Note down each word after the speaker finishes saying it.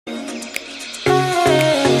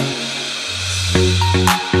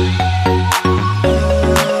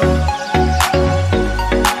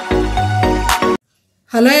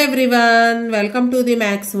Hello everyone, welcome to the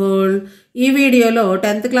Max World. ఈ వీడియోలో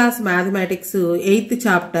 10th class mathematics 8th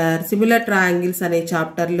chapter similar triangles అనే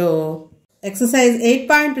chapter లో exercise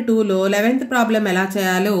 8.2 లో 11th problem ఎలా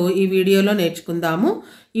చేయాలో ఈ వీడియోలో నేర్చుకుందాము.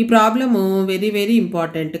 ఈ ప్రాబ్లమ్ వెరీ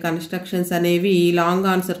ఇంపార్టెంట్. కన్స్ట్రక్షన్స్ అనేవి లాంగ్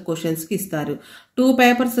ఆన్సర్ క్వశ్చన్స్ కి ఇస్తారు. 2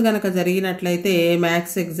 పేపర్స్ గనక జరిగినట్లయితే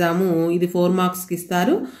మ్యాథ్స్ ఎగ్జామ్ ఇది 4 మార్క్స్ కి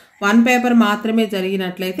ఇస్తారు. 1 పేపర్ మాత్రమే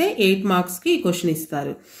జరిగినట్లయితే 8 మార్క్స్ కి క్వశ్చన్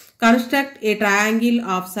ఇస్తారు. Construct a triangle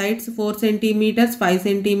of sides 4 centimeters, 5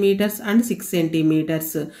 centimeters and 6 centimeters.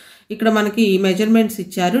 ఇక్కడ మనకి మెజర్మెంట్స్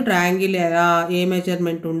ఇచ్చారు. ట్రయాంగిల్ ఎలా ఏ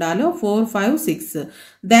మెజర్మెంట్ ఉండాలో 4, 5, 6.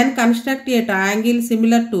 Then construct a triangle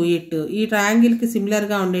similar to it. ఈ ట్రయాంగిల్ కి సిమిలర్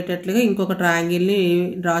గా ఉండేటట్లుగా ఇంకొక ట్రయాంగిల్ ని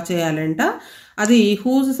డ్రా చేయాలంట. అది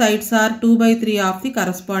whose sides are 2/3 of the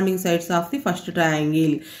corresponding sides of the first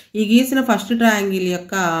triangle. ఈ గీసిన ఫస్ట్ ట్రయాంగిల్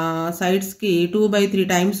యొక్క సైడ్స్ కి 2/3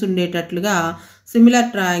 టైమ్స్ ఉండేటట్లుగా సిమిలర్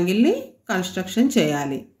ట్రయాంగిల్ ని కన్స్ట్రక్షన్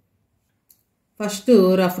చేయాలి. First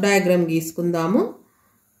rough diagram గీసుకుందాము.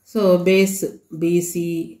 So base BC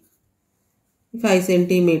 5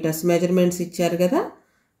 centimetres measurements ఇచ్చారు కదా,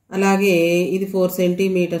 అలాగే ఇది 4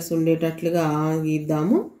 సెంటీమీటర్స్ ఉండేటట్లుగా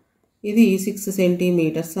గీద్దాము. ఇది 6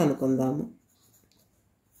 సెంటీమీటర్స్ అనుకుందాము.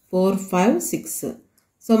 4, 5, 6.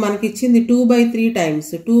 సో మనకి ఇచ్చింది 2/3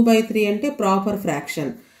 టైమ్స్. 2/3 అంటే ప్రాపర్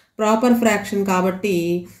ఫ్రాక్షన్ కాబట్టి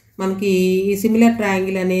మనకి ఈ సిమిలర్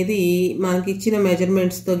ట్రయాంగిల్ అనేది మనకి ఇచ్చిన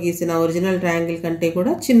మెజర్మెంట్స్తో గీసిన ఒరిజినల్ ట్రయాంగిల్ కంటే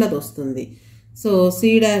కూడా చిన్నది వస్తుంది. సో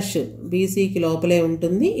సి డాష్ బీసీకి లోపలే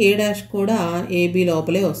ఉంటుంది, ఏ డాష్ కూడా ఏబీ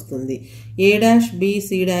లోపలే వస్తుంది. ఏ డాష్ బి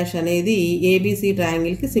సి డాష్ అనేది ఏబీసీ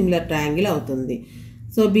ట్రయాంగిల్కి సిమిలర్ ట్రయాంగిల్ అవుతుంది.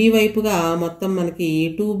 సో బి వైపుగా మొత్తం మనకి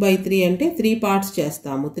 2/3 అంటే 3 పార్ట్స్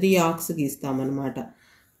చేస్తాము. 3 ఆర్క్స్ గీస్తామన్నమాట.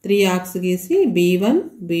 3 ఆర్క్స్ గీసి B1,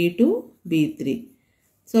 B2, B3.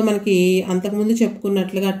 సో మనకి అంతకుముందు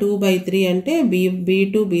చెప్పుకున్నట్లుగా 2/3 అంటే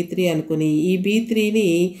B2, B3 అనుకుని ఈ B3ని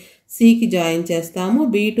సికి జాయిన్ చేస్తాము,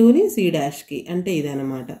 B2ని సి డాష్కి, అంటే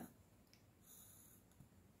ఇదనమాట.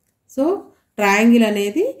 సో ట్రయాంగిల్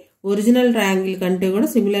అనేది ఒరిజినల్ ట్రయాంగిల్ కంటే కూడా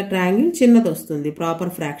సిమిలర్ ట్రయాంగిల్ చిన్నది వస్తుంది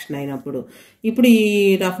ప్రాపర్ ఫ్రాక్షన్ అయినప్పుడు. ఇప్పుడు ఈ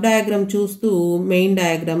రఫ్ డయాగ్రామ్ చూస్తూ మెయిన్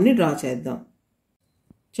డయాగ్రామ్ని డ్రా చేద్దాం.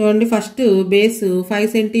 చూడండి, first base 5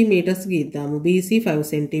 centimetres గీద్దాము. BC 5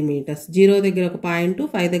 centimetres. 0 దగ్గర ఒక పాయింట్,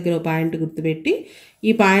 5 దగ్గర ఒక పాయింట్ గుర్తుపెట్టి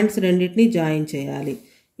ఈ పాయింట్స్ రెండింటిని జాయిన్ చేయాలి.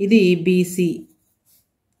 ఇది BC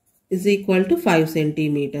is equal to 5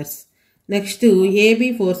 centimetres. Next AB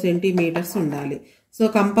 4 centimetres ఉండాలి. సో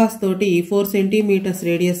కంపాస్ తోటి 4 సెంటీమీటర్స్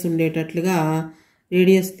రేడియస్ ఉండేటట్లుగా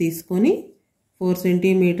రేడియస్ తీసుకొని 4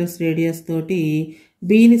 సెంటీమీటర్స్ రేడియస్ తోటి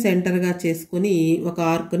బీని సెంటర్గా చేసుకుని ఒక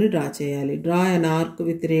ఆర్క్ని డ్రా చేయాలి. Draw an arc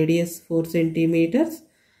with radius 4 centimetres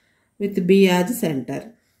with be as centre.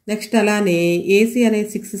 Next అలానే ఏసీ అనేది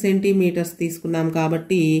 6 సెంటీమీటర్స్ తీసుకున్నాం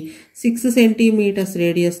కాబట్టి 6 సెంటీమీటర్స్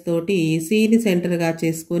రేడియస్ తోటి సిని సెంటర్గా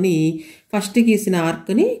చేసుకొని ఫస్ట్ గీసిన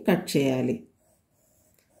ఆర్క్ని కట్ చేయాలి.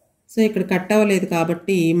 సో ఇక్కడ కట్ అవ్వలేదు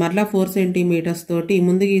కాబట్టి మరలా 4 సెంటీమీటర్స్ తోటి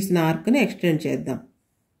ముందు గీసిన ఆర్క్ని ఎక్స్టెండ్ చేద్దాం.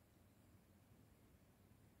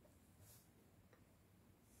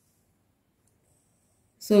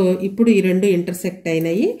 సో ఇప్పుడు ఈ రెండు ఇంటర్సెక్ట్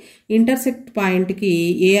అయినాయి. ఇంటర్సెక్ట్ పాయింట్కి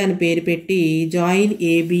ఏ అని పేరు పెట్టి join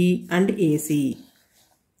AB and AC.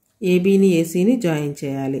 ఏబీని ఏసీని join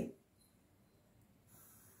చేయాలి.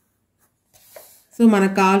 సో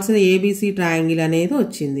మనకు కావాల్సిన ఏబీసీ ట్రయాంగిల్ అనేది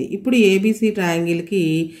వచ్చింది. ఇప్పుడు ఏబీసీ ట్రయాంగిల్కి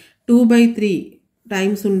 2/3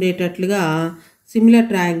 టైమ్స్ ఉండేటట్లుగా సిమిలర్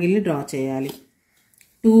ట్రయాంగిల్ని డ్రా చేయాలి.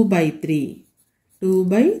 2/3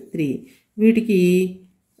 వీటికి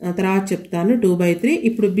తర్వాత చెప్తాను. 2/3.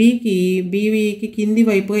 ఇప్పుడు బీకి కింది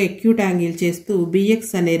వైపుగా ఎక్యూట్ యాంగిల్ చేస్తూ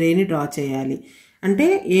బిఎక్స్ అనే రేని డ్రా చేయాలి. అంటే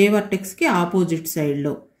ఏ వర్టెక్స్కి ఆపోజిట్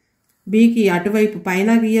సైడ్లో. బీకి అటువైపు పైన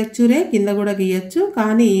గీయచ్చు, రే కింద కూడా గీయచ్చు,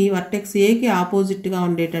 కానీ వర్టెక్స్ ఏకి ఆపోజిట్గా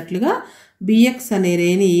ఉండేటట్లుగా బిఎక్స్ అనే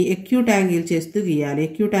రేని ఎక్యూట్ యాంగిల్ చేస్తూ గీయాలి.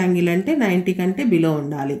 ఎక్యూట్ యాంగిల్ అంటే 90 కంటే బిలో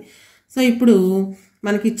ఉండాలి. సో ఇప్పుడు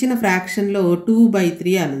మనకి ఇచ్చిన ఫ్రాక్షన్లో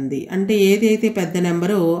 2/3 అని ఉంది. అంటే ఏదైతే పెద్ద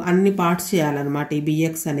నెంబరో అన్ని పార్ట్స్ చేయాలన్నమాట ఈ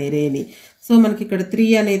బిఎక్స్ అనే రేని. సో మనకి ఇక్కడ 3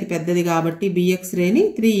 అనేది పెద్దది కాబట్టి బిఎక్స్ రేని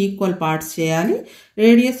 3 ఈక్వల్ పార్ట్స్ చేయాలి.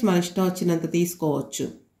 రేడియస్ మన ఇష్టం వచ్చినంత తీసుకోవచ్చు.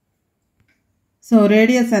 సో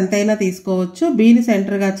రేడియస్ ఎంతైనా తీసుకోవచ్చు. బీని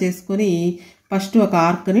సెంటర్గా చేసుకుని ఫస్ట్ ఒక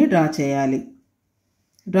ఆర్క్ని డ్రా చేయాలి.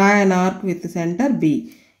 Draw an arc with centre B.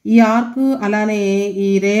 ఈ ఆర్క్ అలానే ఈ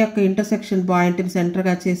రే యొక్క ఇంటర్సెక్షన్ పాయింట్ని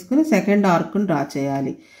సెంటర్గా చేసుకుని సెకండ్ ఆర్క్ని డ్రా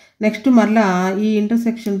చేయాలి. నెక్స్ట్ మళ్ళా ఈ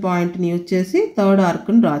ఇంటర్సెక్షన్ పాయింట్ని యూజ్ చేసి థర్డ్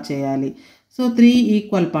ఆర్క్ని డ్రా చేయాలి. సో 3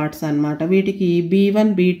 ఈక్వల్ పార్ట్స్ అన్నమాట. వీటికి B1,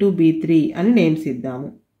 B2, B3 అని నేమ్స్ ఇద్దాము.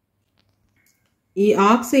 ఈ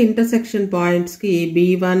arcs intersection పాయింట్స్కి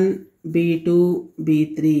B1, B2,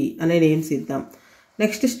 B3 అనే నేమ్స్ ఇద్దాం.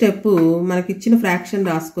 నెక్స్ట్ స్టెప్ మనకి ఇచ్చిన ఫ్రాక్షన్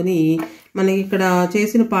రాసుకొని మనకి ఇక్కడ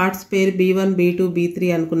చేసిన పార్ట్స్ పేరు B1 B2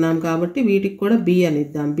 B3 అనుకున్నాం కాబట్టి వీటికి కూడా B అని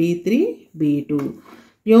ఇద్దాం, B3 B2.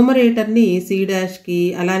 న్యూమరేటర్ని C'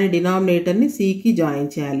 అలానే డినామినేటర్ని Cకి జాయిన్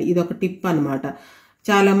చేయాలి. ఇది ఒక టిప్ అనమాట.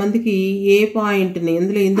 చాలామందికి ఏ పాయింట్ని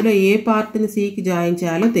ఇందులో ఏ పార్ట్ని Cకి జాయిన్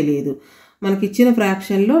చేయాలో తెలియదు. మనకి ఇచ్చిన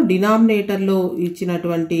ఫ్రాక్షన్లో డినామినేటర్లో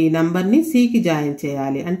ఇచ్చినటువంటి నెంబర్ని Cకి జాయిన్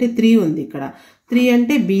చేయాలి. అంటే 3 ఉంది ఇక్కడ. 3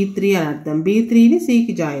 అంటే B3 అని అర్థం. B3ని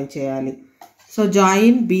Cకి జాయిన్ చేయాలి. So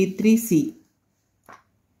join B3C.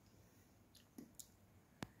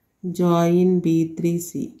 Join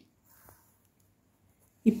B3C.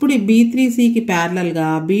 ఇప్పుడు ఈ B3Cకి ప్యారలల్గా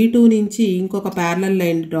B2 నుంచి ఇంకొక ప్యారలల్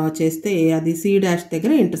లైన్ డ్రా చేస్తే అది C'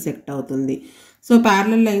 దగ్గర ఇంటర్సెక్ట్ అవుతుంది. సో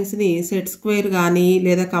ప్యారలల్ లైన్స్ని సెట్ స్క్వేర్ కానీ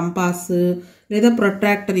లేదా కంపాస్ లేదా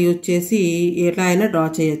ప్రొట్రాక్టర్ యూజ్ చేసి ఎట్లా అయినా డ్రా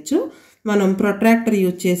చేయొచ్చు. మనం ప్రొట్రాక్టర్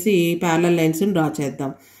యూజ్ చేసి ప్యారలల్ లైన్స్ని డ్రా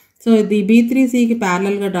చేద్దాం. సో ఇది B3Cకి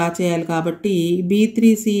ప్యారలల్గా డ్రా చేయాలి కాబట్టి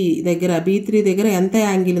B3 దగ్గర ఎంత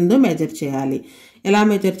యాంగిల్ ఉందో మెజర్ చేయాలి. ఎలా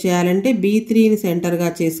మెజర్ చేయాలంటే B3ని సెంటర్గా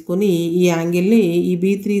చేసుకొని ఈ యాంగిల్ని ఈ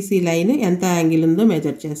B3C లైన్ ఎంత యాంగిల్ ఉందో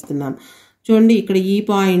మెజర్ చేస్తున్నాం. చూడండి ఇక్కడ ఈ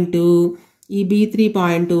పాయింట్ ఈ B3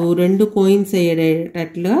 పాయింట్ రెండు కోయిన్సైడ్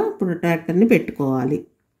అయ్యేటట్లుగా ప్రొట్రాక్టర్ని పెట్టుకోవాలి.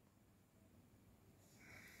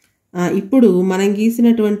 ఇప్పుడు మనం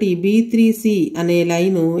గీసినటువంటి B3C అనే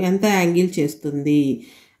లైను ఎంత యాంగిల్ చేస్తుంది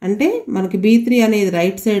అంటే మనకి B3 అనేది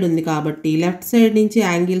రైట్ సైడ్ ఉంది కాబట్టి లెఫ్ట్ సైడ్ నుంచి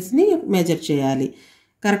యాంగిల్స్ని మెజర్ చేయాలి.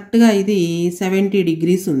 కరెక్ట్గా ఇది 70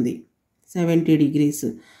 degrees ఉంది, 70 degrees.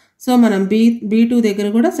 సో మనం B2 దగ్గర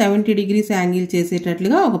కూడా 70 degrees యాంగిల్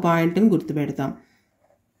చేసేటట్లుగా ఒక పాయింట్ని గుర్తుపెడతాం.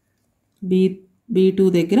 B2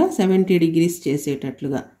 దగ్గర 70 degrees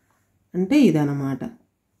చేసేటట్లుగా అంటే ఇదన్నమాట.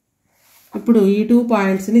 ఇప్పుడు ఈ 2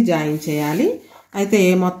 పాయింట్స్ని జాయిన్ చేయాలి. అయితే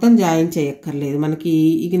మొత్తం జాయిన్ చేయక్కర్లేదు, మనకి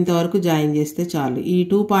ఇంతవరకు జాయిన్ చేస్తే చాలు. ఈ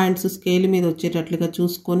 2 పాయింట్స్ స్కేల్ మీద వచ్చేటట్లుగా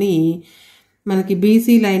చూసుకొని మనకి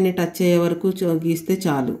BC లైన్ని టచ్ అయ్యే వరకు గీస్తే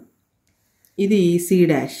చాలు. ఇది C'.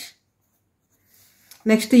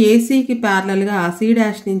 నెక్స్ట్ ACకి ప్యారలల్గా C'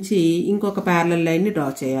 నుంచి ఇంకొక ప్యారలల్ లైన్ని డ్రా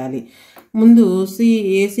చేయాలి. ముందు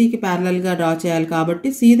ACకి ప్యారలల్గా డ్రా చేయాలి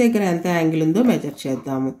కాబట్టి C దగ్గర ఎంత యాంగిల్ ఉందో మెజర్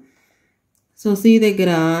చేద్దాము. సో C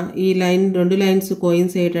దగ్గర ఈ లైన్ రెండు లైన్స్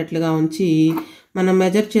కోయిన్స్ అయ్యేటట్లుగా ఉంచి మనం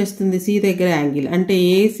మెజర్ చేస్తుంది C దగ్గర యాంగిల్. అంటే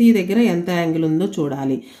AC దగ్గర ఎంత యాంగిల్ ఉందో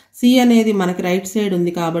చూడాలి. C అనేది మనకి రైట్ సైడ్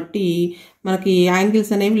ఉంది కాబట్టి మనకి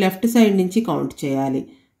యాంగిల్స్ అనేవి లెఫ్ట్ సైడ్ నుంచి కౌంట్ చేయాలి.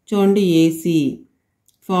 చూడండి AC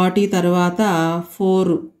 40 తర్వాత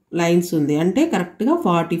 4 లైన్స్ ఉంది అంటే కరెక్ట్గా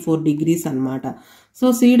 44 degrees అనమాట. సో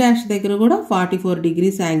C' దగ్గర కూడా 44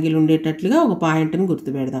 degrees యాంగిల్ ఉండేటట్లుగా ఒక పాయింట్ని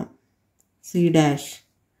గుర్తుపెడదాం. C'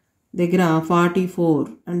 దగ్గర 44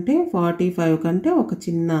 అంటే 45 కంటే ఒక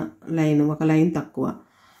చిన్న లైన్, ఒక లైన్ తక్కువ.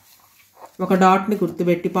 ఒక డాట్ని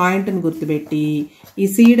గుర్తుపెట్టి పాయింట్ని గుర్తుపెట్టి ఈ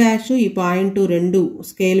C' ఈ పాయింట్ రెండు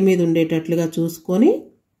స్కేల్ మీద ఉండేటట్లుగా చూసుకొని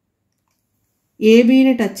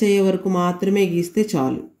ABని టచ్ అయ్యే వరకు మాత్రమే గీస్తే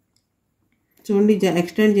చాలు. చూడండి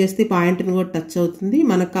ఎక్స్టెండ్ చేస్తే పాయింట్ని కూడా టచ్ అవుతుంది.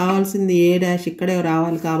 మనకు కావాల్సింది A' ఇక్కడే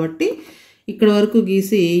రావాలి కాబట్టి ఇక్కడ వరకు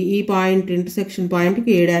గీసి ఈ పాయింట్ ఇంటర్సెక్షన్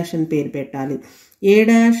పాయింట్కి A' అని పేరు పెట్టాలి. A',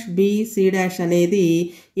 అనేది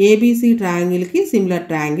ABC ట్రయాంగిల్కి సిమిలర్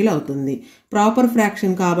ట్రయాంగిల్ అవుతుంది. ప్రాపర్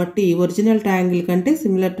ఫ్రాక్షన్ కాబట్టి ఒరిజినల్ ట్రయాంగిల్ కంటే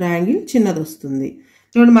సిమిలర్ ట్రయాంగిల్ చిన్నది వస్తుంది.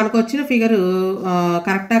 చూడండి మనకు వచ్చిన ఫిగర్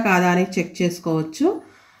కరెక్టా కాదా అని చెక్ చేసుకోవచ్చు.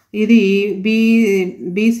 ఇది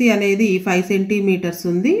BC అనేది 5 centimeters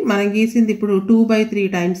ఉంది. మనం గీసింది ఇప్పుడు 2/3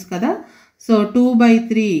 టైమ్స్ కదా. So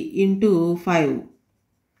 2/3 into 5,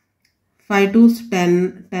 5 2s 10,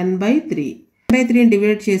 10/3. 10/3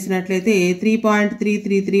 డివైడ్ చేసినట్లయితే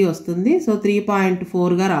 3.333 వస్తుంది. సో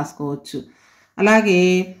 3.4గా రాసుకోవచ్చు. అలాగే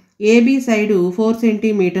AB సైడు 4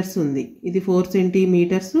 centimeters ఉంది. ఇది 4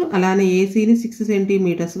 centimeters. అలానే ACని 6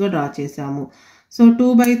 centimetersగా డ్రా చేసాము. సో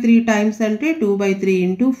 2/3 టైమ్స్ అంటే 2/3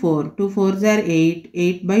 into 4, 2 4s are 8,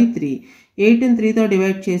 8/3. 8ని 3తో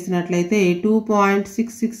డివైడ్ చేసినట్లయితే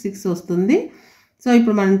 2.666 వస్తుంది. సో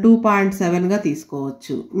ఇప్పుడు మనం 2.7గా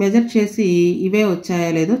తీసుకోవచ్చు. మెజర్ చేసి ఇవే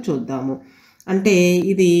వచ్చాయో లేదో చూద్దాము. అంటే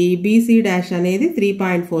ఇది BC' అనేది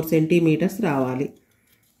 3.4 centimeters రావాలి.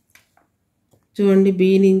 చూడండి B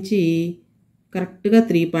నుంచి కరెక్ట్గా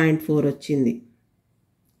 3.4 వచ్చింది,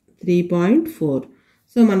 3.4.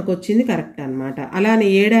 సో మనకు వచ్చింది కరెక్ట్ అనమాట. అలానే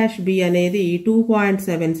A', B అనేది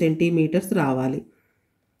 2.7 centimeters రావాలి.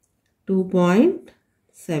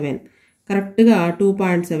 2.7 కరెక్ట్గా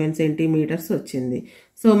 2.7 centimeters వచ్చింది.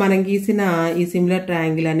 సో మనం గీసిన ఈ సిమిలర్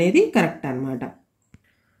ట్రయాంగిల్ అనేది కరెక్ట్ అనమాట.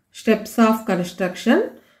 స్టెప్స్ ఆఫ్ కన్స్ట్రక్షన్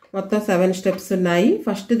మొత్తం 7 steps ఉన్నాయి.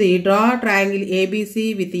 ఫస్ట్ది draw triangle ABC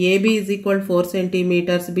with AB = 4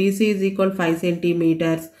 centimeters, BC = 5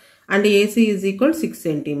 centimeters and AC = 6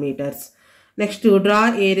 centimeters. Next, draw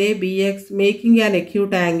a ray BX making an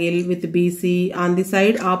acute angle with BC on the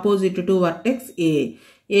side opposite to vertex A.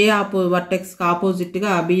 vertex opposite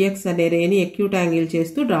గా BX అనే రేని acute angle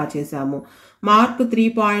చేస్తూ draw చేశాము. Mark 3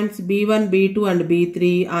 points B1, B2 and B3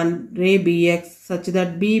 on ray BX such that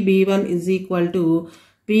B1 is equal to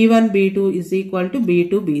B1, B2 is equal to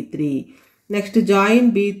B2, B3. Next,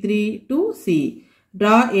 join B3 to C.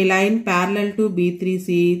 Draw a line parallel to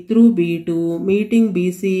B3C through B2 meeting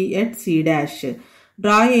BC at C dash.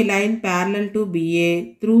 Draw a line parallel to BA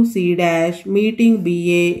through C dash meeting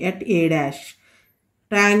BA at A dash.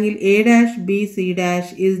 Triangle A dash B C dash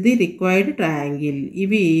is the required triangle.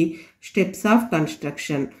 ఇవి steps of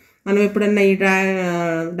construction. మనం ఎప్పుడన్నా ఈ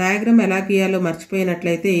diagram ఎలా గీయాలో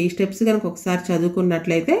మర్చిపోయినట్లయితే ఈ steps కనుక ఒకసారి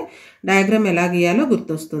చదువుకున్నట్లయితే diagram ఎలా గీయాలో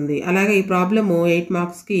గుర్తొస్తుంది. అలాగే ఈ ప్రాబ్లము 8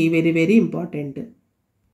 మార్క్స్కి వెరీ వెరీ ఇంపార్టెంట్.